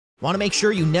Want to make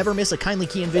sure you never miss a Kindly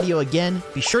Keyin video again?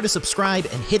 Be sure to subscribe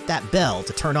and hit that bell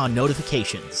to turn on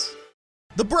notifications.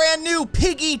 The brand new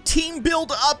Piggy Team Build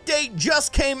update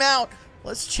just came out.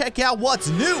 Let's check out what's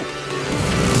new.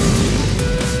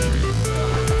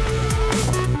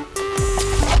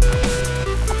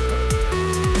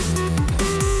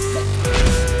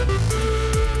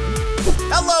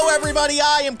 Hello everybody,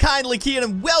 I am Kindly Keyin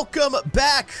and welcome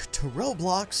back to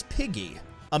Roblox Piggy.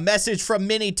 A message from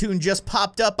Minitoon just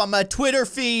popped up on my Twitter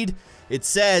feed. It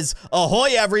says, "Ahoy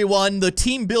everyone, the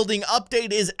team building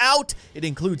update is out. It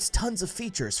includes tons of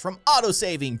features from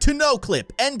autosaving to no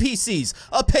clip, NPCs,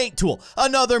 a paint tool,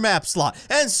 another map slot,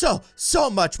 and so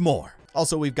much more."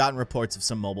 Also, we've gotten reports of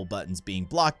some mobile buttons being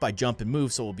blocked by jump and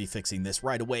move, so we'll be fixing this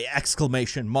right away,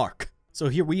 exclamation mark. So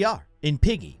here we are in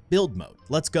Piggy build mode.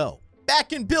 Let's go.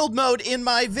 Back in build mode in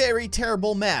my very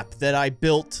terrible map that I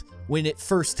built when it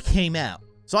first came out.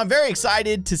 So I'm very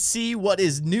excited to see what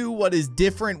is new, what is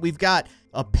different. We've got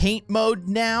a paint mode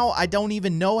now. I don't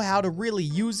even know how to really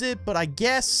use it, but I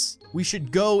guess we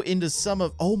should go into some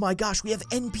of, oh my gosh, we have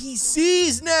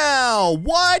NPCs now.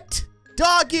 What?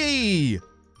 Doggy,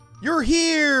 you're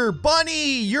here.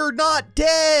 Bunny, you're not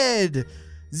dead.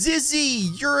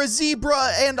 Zizzy, you're a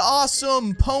zebra and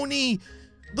awesome. Pony,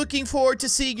 looking forward to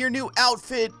seeing your new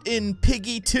outfit in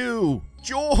Piggy 2.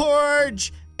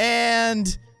 George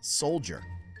and Soldier.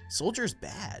 Soldier's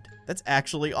bad. That's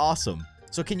actually awesome.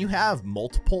 So can you have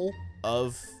multiple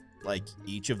of like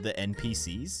each of the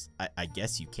NPCs? I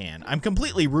guess you can. I'm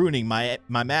completely ruining my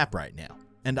map right now,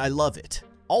 and I love it.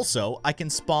 Also, I can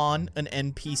spawn an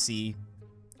NPC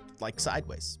like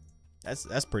sideways.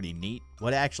 That's pretty neat.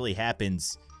 What actually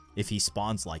happens if he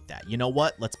spawns like that? You know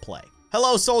what? Let's play.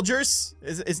 Hello, soldiers.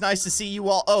 It's nice to see you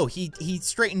all. Oh, he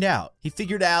straightened out. He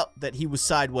figured out that he was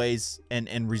sideways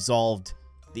and resolved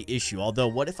the issue. Although,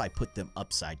 what if I put them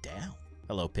upside down?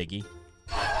 Hello, Piggy.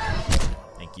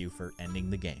 Thank you for ending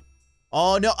the game.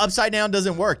 Oh, no, upside down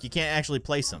doesn't work. You can't actually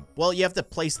place them. Well, you have to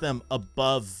place them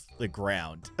above the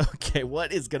ground. Okay,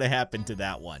 what is going to happen to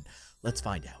that one? Let's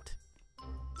find out.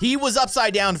 He was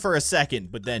upside down for a second,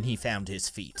 but then he found his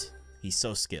feet. He's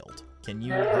so skilled. Can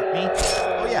you hurt me?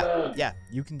 Oh, yeah,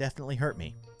 you can definitely hurt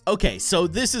me. Okay, so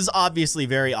this is obviously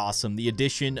very awesome, the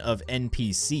addition of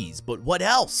NPCs, but what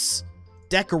else?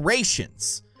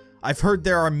 Decorations. I've heard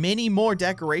there are many more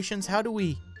decorations. How do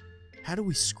we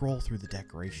scroll through the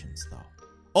decorations though?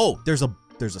 Oh, there's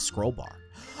a scroll bar.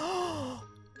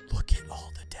 Look at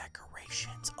all the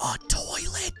decorations. A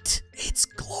toilet. It's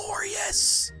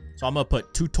glorious. So I'm gonna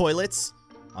put 2 toilets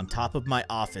on top of my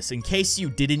office. In case you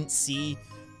didn't see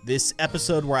this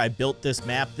episode where I built this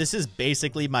map, this is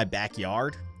basically my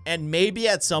backyard. And maybe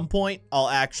at some point I'll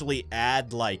actually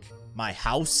add like my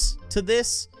house to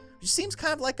this. Which seems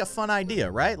kind of like a fun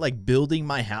idea, right? Like building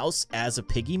my house as a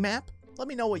Piggy map. Let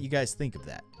me know what you guys think of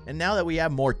that. And now that we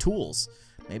have more tools,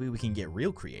 maybe we can get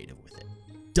real creative with it.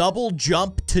 Double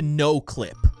jump to no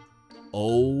clip.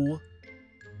 Oh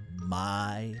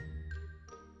my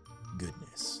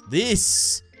goodness.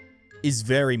 This is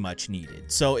very much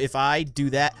needed. So if I do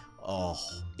that, oh,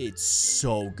 it's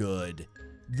so good.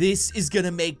 This is gonna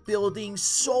make building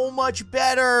so much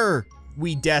better.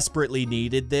 We desperately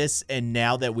needed this, and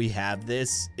now that we have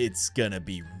this, it's gonna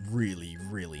be really,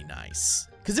 really nice.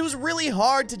 Because it was really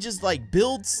hard to just like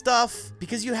build stuff,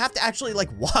 because you have to actually like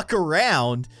walk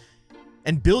around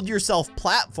and build yourself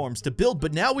platforms to build,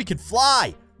 but now we can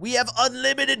fly. We have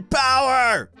unlimited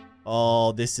power.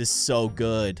 Oh, this is so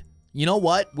good. You know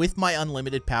what? With my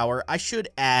unlimited power, I should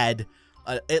add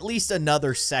at least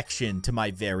another section to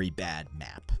my very bad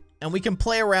map. And we can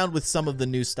play around with some of the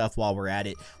new stuff while we're at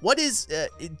it. What is,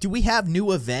 do we have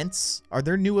new events? Are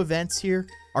there new events here?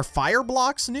 Are fire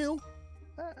blocks new?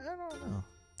 I don't know.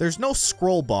 There's no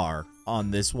scroll bar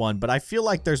on this one, but I feel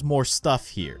like there's more stuff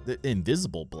here. The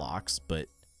invisible blocks, but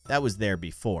that was there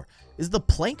before. Is the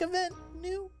plank event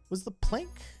new? Was the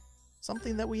plank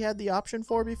something that we had the option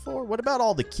for before? What about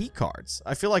all the key cards?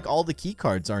 I feel like all the key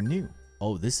cards are new.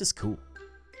 Oh, this is cool.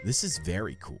 This is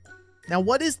very cool. Now,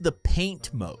 what is the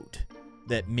paint mode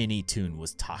that Minitoon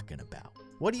was talking about?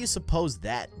 What do you suppose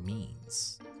that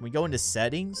means? Can we go into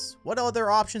settings? What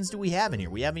other options do we have in here?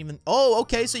 We haven't even... Oh,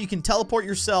 okay, so you can teleport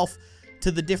yourself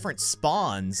to the different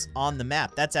spawns on the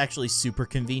map. That's actually super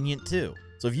convenient, too.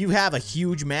 So if you have a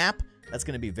huge map, that's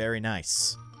going to be very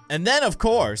nice. And then, of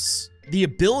course, the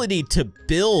ability to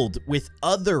build with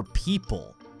other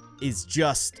people is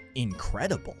just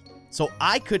incredible. So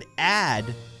I could add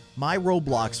my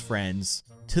Roblox friends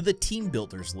to the team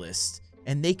builders list,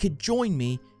 and they could join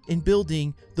me in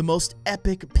building the most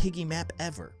epic Piggy map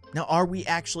ever. Now, are we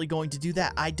actually going to do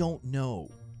that? I don't know.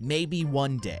 Maybe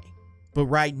one day. But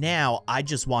right now, I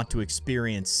just want to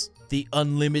experience the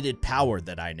unlimited power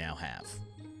that I now have.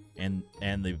 And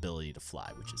the ability to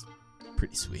fly, which is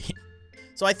pretty sweet.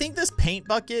 So I think this paint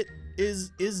bucket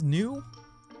is new.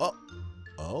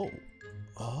 Oh,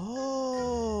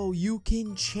 you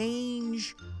can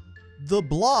change the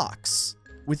blocks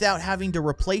without having to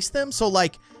replace them. So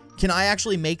like, can I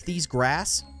actually make these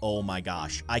grass? Oh my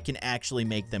gosh, I can actually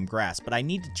make them grass, but I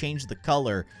need to change the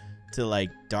color to like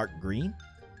dark green.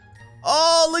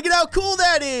 Oh, look at how cool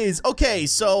that is. Okay,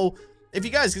 so if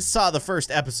you guys saw the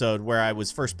first episode where I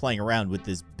was first playing around with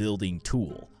this building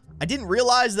tool, I didn't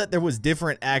realize that there was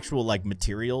different actual like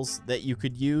materials that you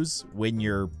could use when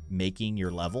you're making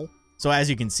your level. So as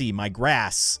you can see, my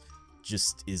grass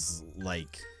just is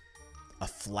like a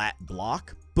flat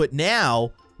block. But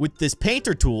now with this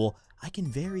painter tool, I can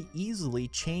very easily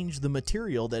change the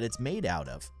material that it's made out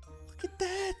of. Look at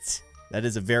that. That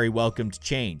is a very welcomed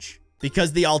change.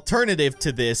 Because the alternative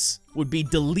to this would be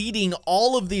deleting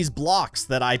all of these blocks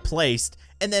that I placed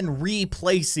and then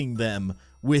replacing them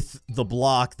with the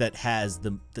block that has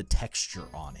the texture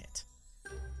on it.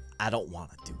 I don't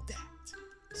want to do that.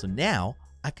 So now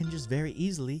I can just very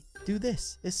easily do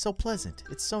this. It's so pleasant.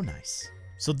 It's so nice.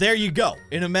 So there you go.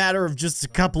 In a matter of just a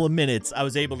couple of minutes, I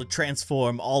was able to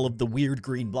transform all of the weird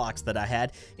green blocks that I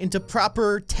had into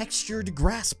proper textured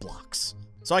grass blocks.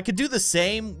 So I could do the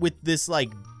same with this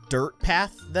like dirt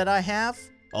path that I have.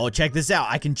 Oh, check this out.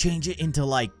 I can change it into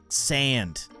like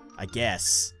sand, I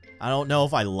guess. I don't know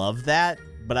if I love that,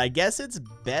 but I guess it's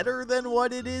better than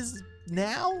what it is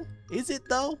now. Is it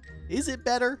though? Is it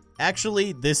better?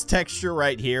 Actually, this texture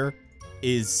right here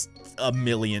is a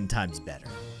million times better.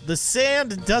 The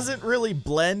sand doesn't really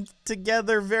blend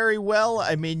together very well.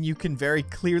 I mean, you can very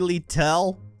clearly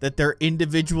tell that they're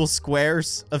individual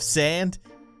squares of sand.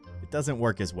 It doesn't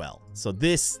work as well. So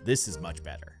this is much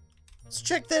better. Let's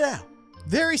check that out.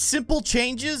 Very simple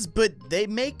changes, but they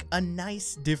make a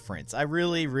nice difference. I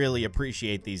really, really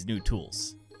appreciate these new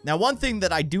tools. Now, one thing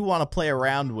that I do want to play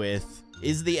around with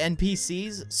is the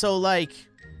NPCs. So, like,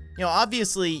 you know,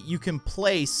 obviously you can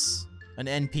place an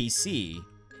NPC,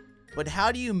 but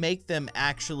how do you make them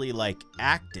actually, like,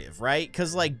 active, right?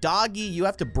 Because, like, Doggy, you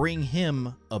have to bring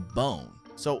him a bone.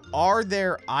 So, are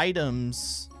there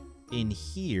items in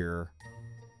here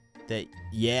that...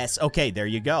 Yes, okay, there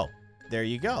you go. There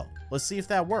you go. Let's see if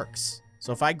that works.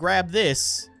 So if I grab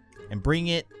this and bring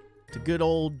it to good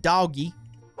old Doggy.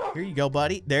 Here you go,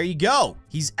 buddy. There you go.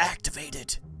 He's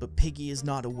activated. But Piggy is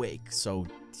not awake, so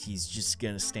he's just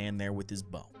gonna stand there with his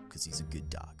bone because he's a good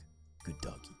dog. Good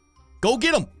doggy. Go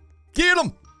get him! Get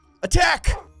him!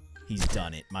 Attack! He's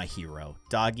done it, my hero.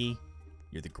 Doggy,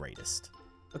 you're the greatest.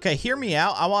 Okay, hear me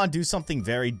out. I want to do something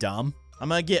very dumb. I'm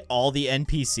gonna get all the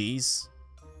NPCs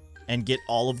and get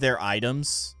all of their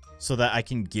items so that I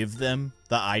can give them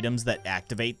the items that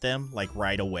activate them, like,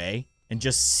 right away, and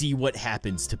just see what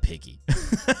happens to Piggy.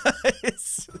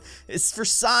 It's for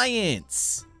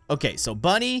science. Okay, so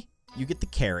Bunny, you get the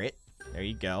carrot. There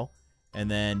you go.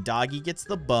 And then Doggy gets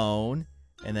the bone.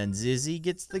 And then Zizzy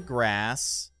gets the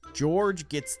grass. George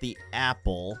gets the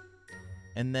apple.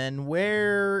 And then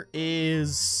where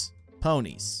is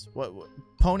Ponies? What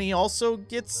Pony also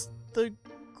gets the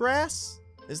grass?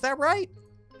 Is that right?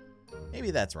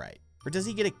 Maybe that's right. Or does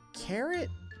he get a carrot?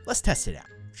 Let's test it out,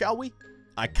 shall we?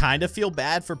 I kind of feel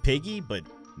bad for Piggy, but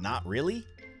not really.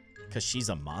 Because she's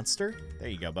a monster. There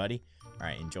you go, buddy. All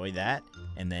right, enjoy that.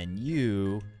 And then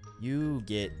you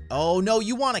get... Oh, no,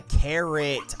 you want a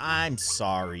carrot. I'm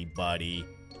sorry, buddy.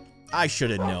 I should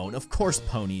have known. Of course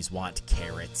ponies want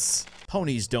carrots.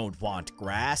 Ponies don't want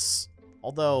grass.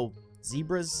 Although...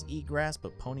 Zebras eat grass,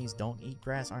 but ponies don't eat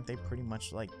grass. Aren't they pretty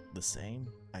much, like, the same?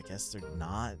 I guess they're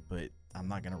not, but I'm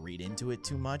not going to read into it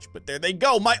too much. But there they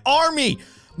go. My army!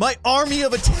 My army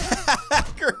of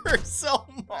attackers! Oh,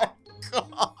 my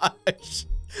gosh.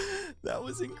 That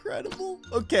was incredible.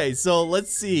 Okay, so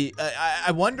let's see.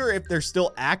 I wonder if they're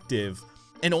still active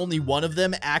and only one of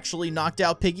them actually knocked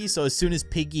out Piggy. So as soon as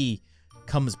Piggy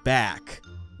comes back...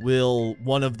 will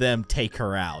one of them take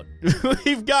her out?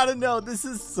 We've got to know. This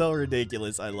is so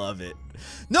ridiculous. I love it.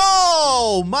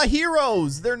 No! My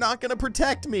heroes! They're not going to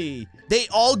protect me. They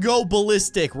all go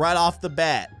ballistic right off the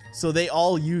bat. So they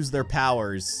all use their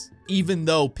powers, even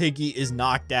though Piggy is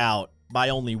knocked out by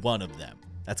only one of them.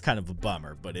 That's kind of a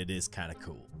bummer, but it is kind of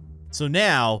cool. So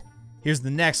now, here's the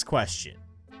next question.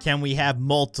 Can we have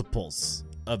multiples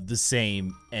of the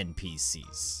same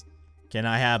NPCs? Can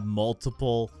I have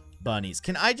multiple... bunnies?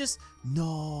 Can I just...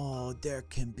 No, there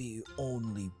can be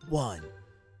only one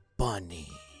bunny.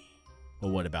 But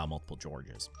what about multiple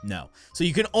Georges? No. So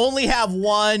you can only have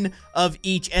one of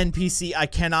each NPC. I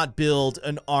cannot build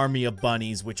an army of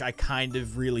bunnies, which I kind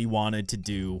of really wanted to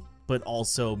do, but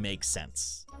also makes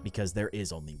sense because there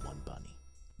is only one bunny.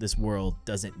 This world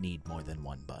doesn't need more than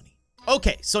one bunny.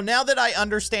 Okay, so now that I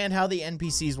understand how the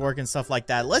NPCs work and stuff like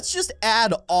that, let's just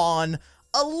add on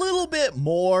a little bit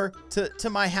more to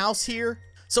my house here.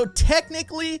 So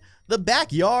technically, the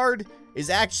backyard is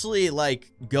actually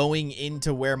like going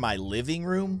into where my living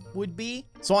room would be.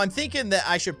 So I'm thinking that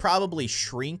I should probably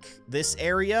shrink this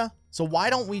area. So why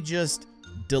don't we just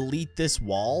delete this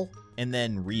wall and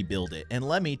then rebuild it? And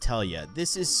let me tell you,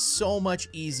 this is so much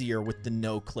easier with the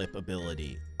no clip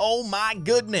ability. Oh my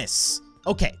goodness.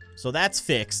 Okay, so that's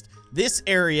fixed. This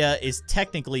area is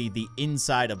technically the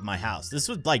inside of my house. This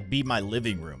would like be my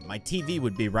living room. My TV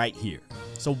would be right here.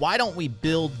 So why don't we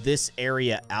build this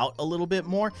area out a little bit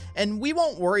more? And we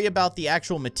won't worry about the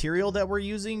actual material that we're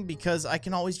using because I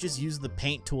can always just use the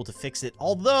paint tool to fix it.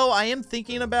 Although I am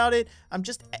thinking about it, I'm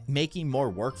just making more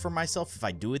work for myself if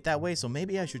I do it that way. So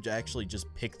maybe I should actually just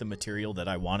pick the material that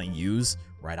I want to use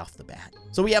right off the bat.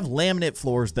 So we have laminate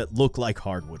floors that look like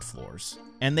hardwood floors.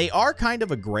 And they are kind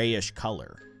of a grayish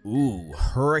color. Ooh,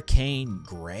 hurricane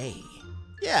gray.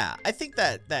 Yeah, I think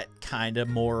that kind of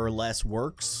more or less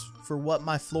works for what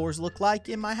my floors look like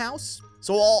in my house.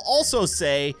 So I'll also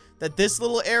say that this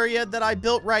little area that I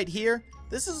built right here,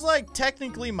 this is like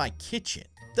technically my kitchen.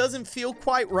 Doesn't feel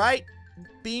quite right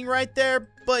being right there,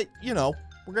 but you know,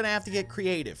 we're gonna have to get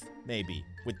creative maybe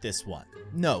with this one.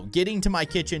 No, getting to my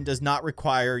kitchen does not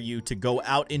require you to go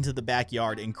out into the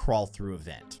backyard and crawl through a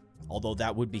vent. Although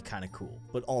that would be kind of cool,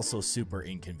 but also super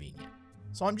inconvenient.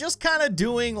 So I'm just kind of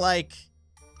doing like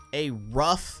a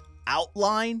rough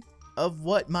outline of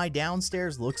what my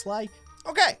downstairs looks like.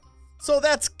 Okay, so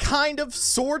that's kind of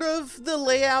sort of the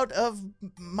layout of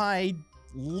my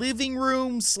living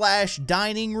room slash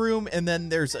dining room, and then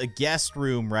there's a guest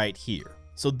room right here.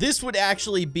 So this would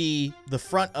actually be the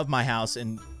front of my house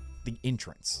and the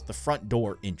entrance, the front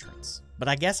door entrance. But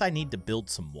I guess I need to build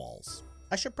some walls.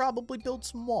 I should probably build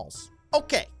some walls.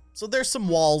 Okay, so there's some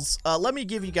walls. Let me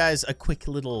give you guys a quick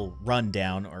little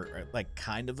rundown or like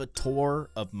kind of a tour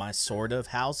of my sort of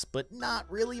house, but not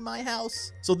really my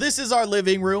house. So this is our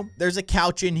living room. There's a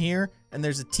couch in here and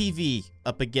there's a TV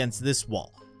up against this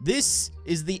wall. This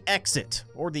is the exit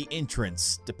or the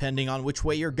entrance, depending on which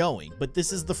way you're going, but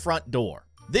this is the front door.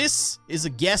 This is a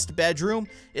guest bedroom.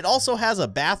 It also has a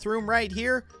bathroom right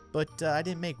here, but I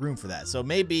didn't make room for that. So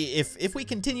maybe if we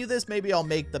continue this, maybe I'll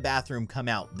make the bathroom come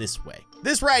out this way.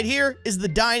 This right here is the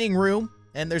dining room,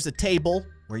 and there's a table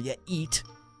where you eat,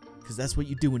 because that's what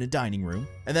you do in a dining room.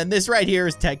 And then this right here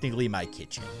is technically my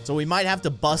kitchen. So we might have to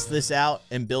bust this out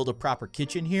and build a proper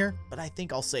kitchen here, but I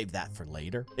think I'll save that for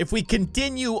later. If we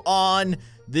continue on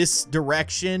this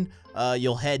direction,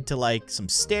 you'll head to like some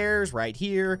stairs right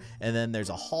here, and then there's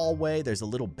a hallway. There's a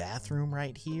little bathroom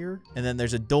right here, and then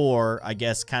there's a door, I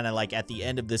guess, kind of like at the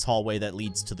end of this hallway that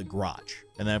leads to the garage.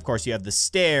 And then of course you have the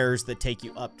stairs that take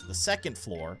you up to the second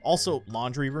floor. Also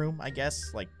laundry room, I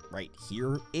guess, like right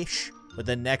here-ish. But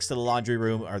then next to the laundry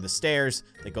room are the stairs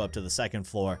that go up to the second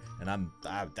floor, and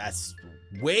that's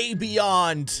way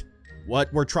beyond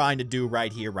what we're trying to do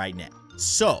right here, right now.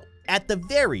 So at the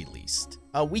very least,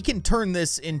 we can turn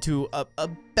this into a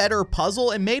better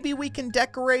puzzle, and maybe we can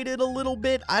decorate it a little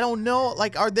bit. I don't know.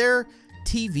 Like, are there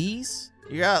TVs?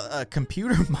 You got a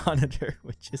computer monitor,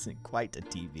 which isn't quite a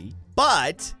TV.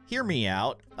 But hear me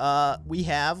out. We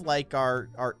have like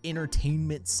our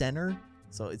entertainment center.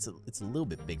 So it's a little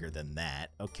bit bigger than that.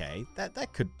 Okay,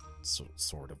 that could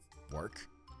sort of work.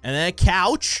 And then a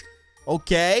couch.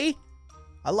 Okay,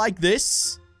 I like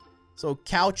this. So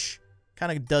couch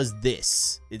kind of does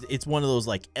this. It's one of those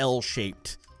like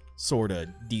L-shaped sort of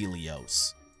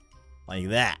dealios. Like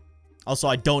that. Also,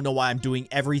 I don't know why I'm doing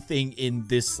everything in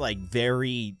this like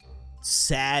very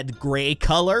sad gray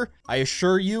color. I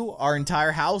assure you, our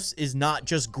entire house is not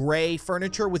just gray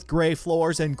furniture with gray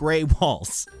floors and gray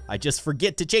walls. I just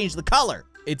forget to change the color.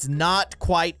 It's not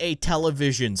quite a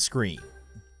television screen,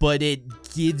 but it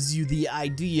gives you the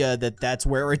idea that that's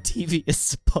where a TV is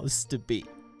supposed to be.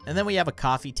 And then we have a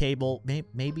coffee table,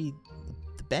 maybe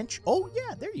the bench. Oh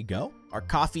yeah, there you go. Our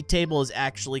coffee table is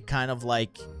actually kind of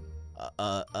like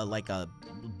a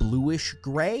bluish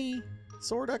gray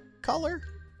sort of color.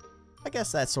 I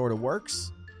guess that sort of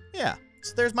works. Yeah,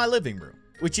 so there's my living room,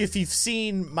 which if you've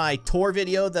seen my tour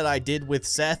video that I did with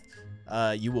Seth,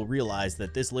 you will realize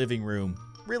that this living room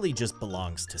really just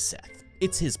belongs to Seth.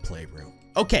 It's his playroom.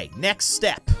 Okay, next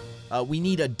step. We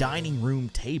need a dining room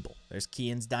table. There's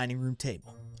Keyin's dining room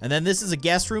table. And then this is a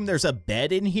guest room. There's a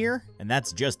bed in here, and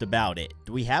that's just about it.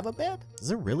 Do we have a bed? Is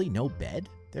there really no bed?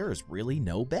 There is really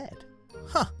no bed.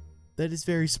 Huh, that is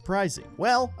very surprising.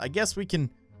 Well, I guess we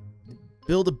can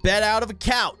build a bed out of a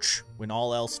couch when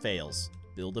all else fails.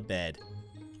 Build a bed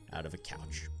out of a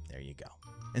couch. There you go.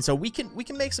 And so we can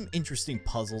make some interesting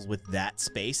puzzles with that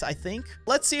space, I think.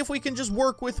 Let's see if we can just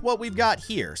work with what we've got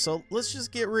here. So let's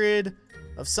just get rid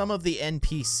of some of the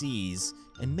NPCs.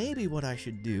 And maybe what I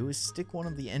should do is stick one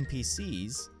of the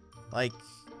NPCs, like,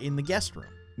 in the guest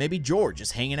room. Maybe George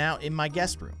is hanging out in my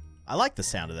guest room. I like the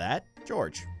sound of that.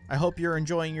 George, I hope you're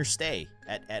enjoying your stay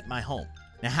at my home.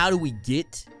 Now, how do we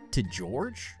get to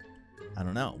George? I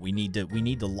don't know. We need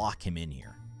to lock him in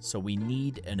here. So we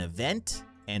need an event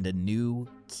and a new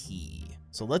key.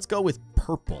 So let's go with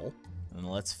purple, and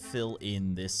let's fill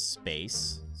in this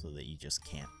space so that you just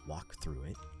can't walk through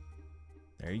it.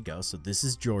 There you go. So this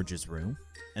is George's room.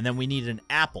 And then we need an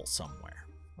apple somewhere,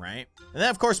 right? And then,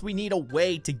 of course, we need a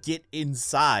way to get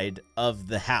inside of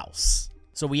the house.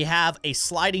 So we have a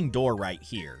sliding door right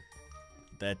here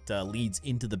that leads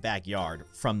into the backyard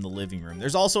from the living room.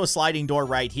 There's also a sliding door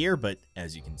right here, but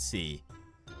as you can see,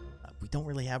 we don't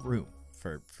really have room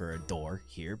for a door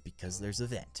here because there's a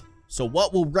vent. So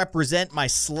what will represent my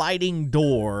sliding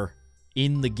door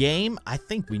in the game? I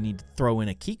think we need to throw in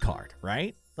a key card,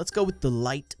 right? Let's go with the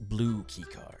light blue key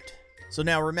card. So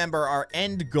now remember, our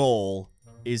end goal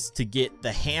is to get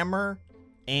the hammer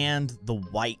and the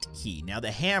white key. Now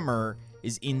the hammer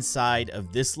is inside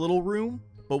of this little room,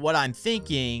 but what I'm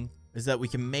thinking is that we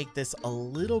can make this a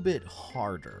little bit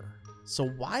harder. So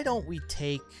why don't we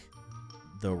take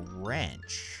the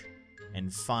wrench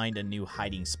and find a new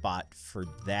hiding spot for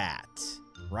that,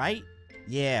 right?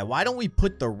 Yeah, why don't we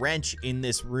put the wrench in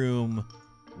this room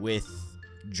with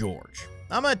George?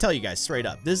 I'm gonna tell you guys straight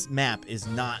up, this map is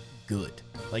not good.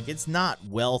 Like, it's not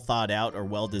well thought out or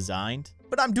well designed,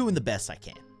 but I'm doing the best I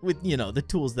can with, you know, the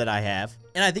tools that I have.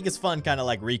 And I think it's fun kind of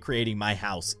like recreating my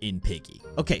house in Piggy.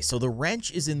 Okay, so the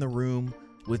wrench is in the room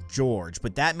with George,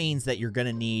 but that means that you're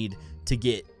gonna need to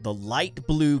get the light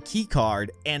blue key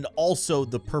card and also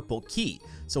the purple key.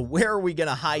 So where are we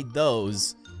gonna hide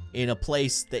those in a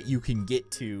place that you can get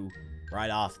to right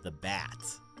off the bat?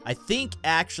 I think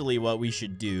actually what we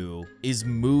should do is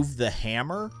move the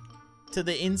hammer to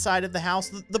the inside of the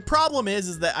house. The problem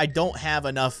is that I don't have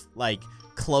enough like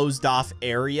closed off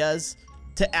areas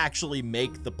to actually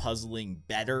make the puzzling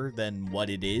better than what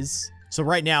it is. So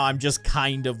right now I'm just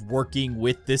kind of working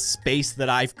with this space that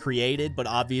I've created, but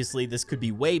obviously this could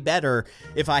be way better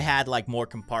if I had like more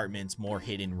compartments, more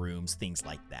hidden rooms, things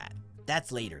like that.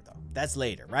 That's later though. That's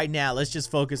later. Right now, let's just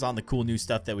focus on the cool new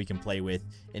stuff that we can play with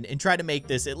and try to make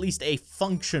this at least a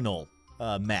functional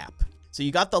map. So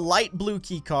you got the light blue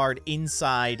key card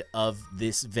inside of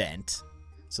this vent.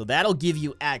 So that'll give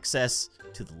you access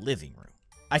to the living room.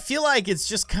 I feel like it's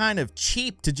just kind of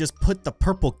cheap to just put the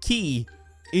purple key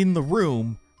in the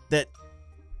room that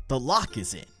the lock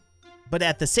is in. But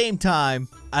at the same time,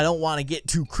 I don't want to get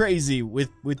too crazy with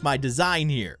my design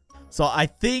here. So I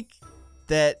think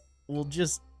that we'll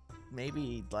just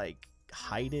maybe like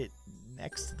hide it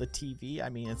next to the TV. I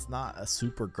mean, it's not a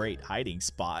super great hiding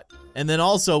spot. And then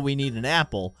also we need an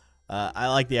apple. I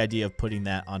like the idea of putting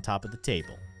that on top of the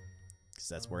table because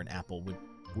that's where an apple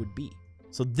would be.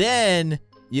 So then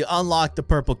you unlock the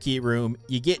purple key room,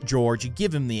 you get George, you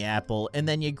give him the apple, and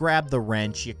then you grab the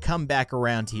wrench, you come back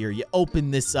around here, you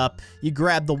open this up, you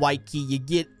grab the white key, you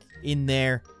get in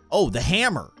there. Oh, the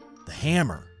hammer. The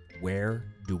hammer. Where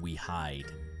do we hide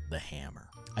the hammer?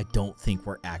 I don't think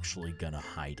we're actually gonna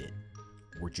hide it.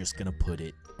 We're just gonna put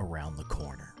it around the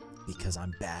corner because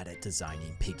I'm bad at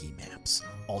designing Piggy maps.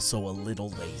 Also a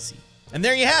little lazy. And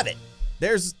there you have it.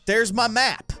 There's my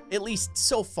map, at least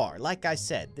so far. Like I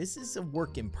said, this is a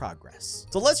work in progress.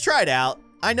 So let's try it out.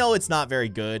 I know it's not very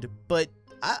good, but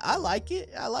I like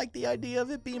it. I like the idea of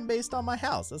it being based on my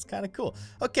house. That's kind of cool.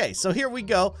 Okay, so here we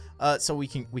go. So we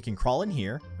can crawl in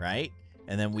here, right?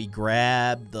 And then we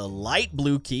grab the light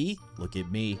blue key. Look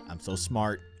at me, I'm so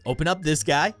smart. Open up this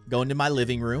guy, go into my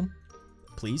living room,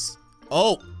 please.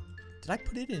 Oh, did I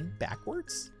put it in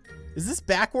backwards? Is this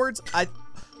backwards?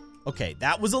 Okay,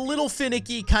 that was a little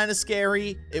finicky, kind of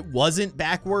scary. It wasn't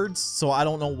backwards, so I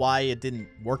don't know why it didn't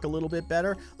work a little bit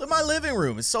better. Look, my living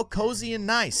room is so cozy and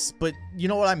nice, but you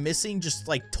know what I'm missing? Just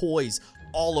like toys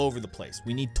all over the place.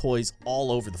 We need toys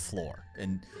all over the floor,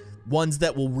 and ones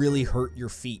that will really hurt your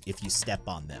feet if you step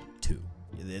on them too.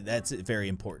 That's a very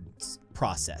important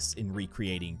process in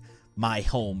recreating my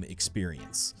home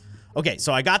experience. Okay,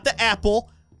 so I got the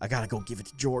apple. I gotta go give it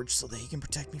to George so that he can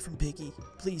protect me from Piggy.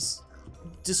 Please.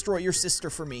 destroy your sister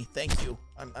for me. Thank you.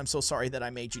 I'm so sorry that I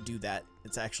made you do that.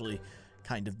 It's actually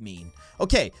kind of mean.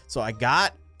 Okay, so I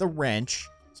got the wrench,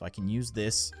 so I can use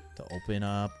this to open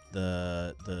up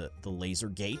the laser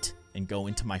gate and go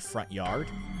into my front yard.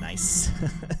 Nice.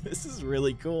 This is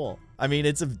really cool. I mean,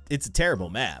 it's a terrible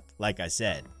map, like I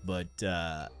said, but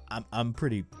I'm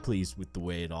pretty pleased with the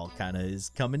way it all kind of is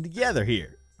coming together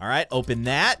here. All right, open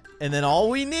that, and then all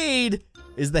we need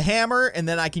is the hammer, and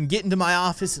then I can get into my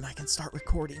office and I can start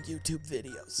recording YouTube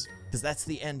videos, because that's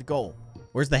the end goal.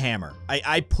 Where's the hammer?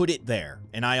 I put it there,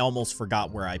 and I almost forgot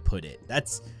where I put it.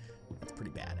 That's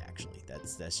pretty bad, actually.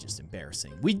 That's just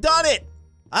embarrassing. We done it!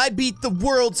 I beat the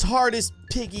world's hardest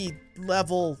piggy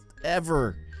level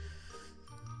ever.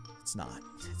 It's not.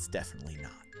 It's definitely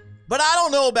not. But I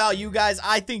don't know about you guys.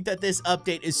 I think that this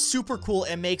update is super cool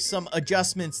and makes some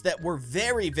adjustments that were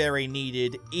very, very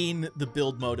needed in the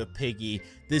build mode of Piggy.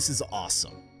 This is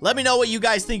awesome. Let me know what you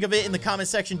guys think of it in the comment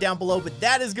section down below, but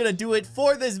that is gonna do it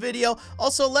for this video.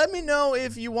 Also, let me know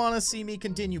if you wanna see me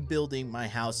continue building my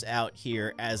house out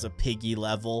here as a Piggy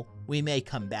level. We may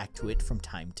come back to it from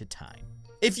time to time.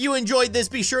 If you enjoyed this,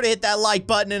 be sure to hit that like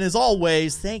button, and as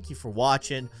always, thank you for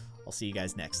watching. I'll see you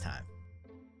guys next time.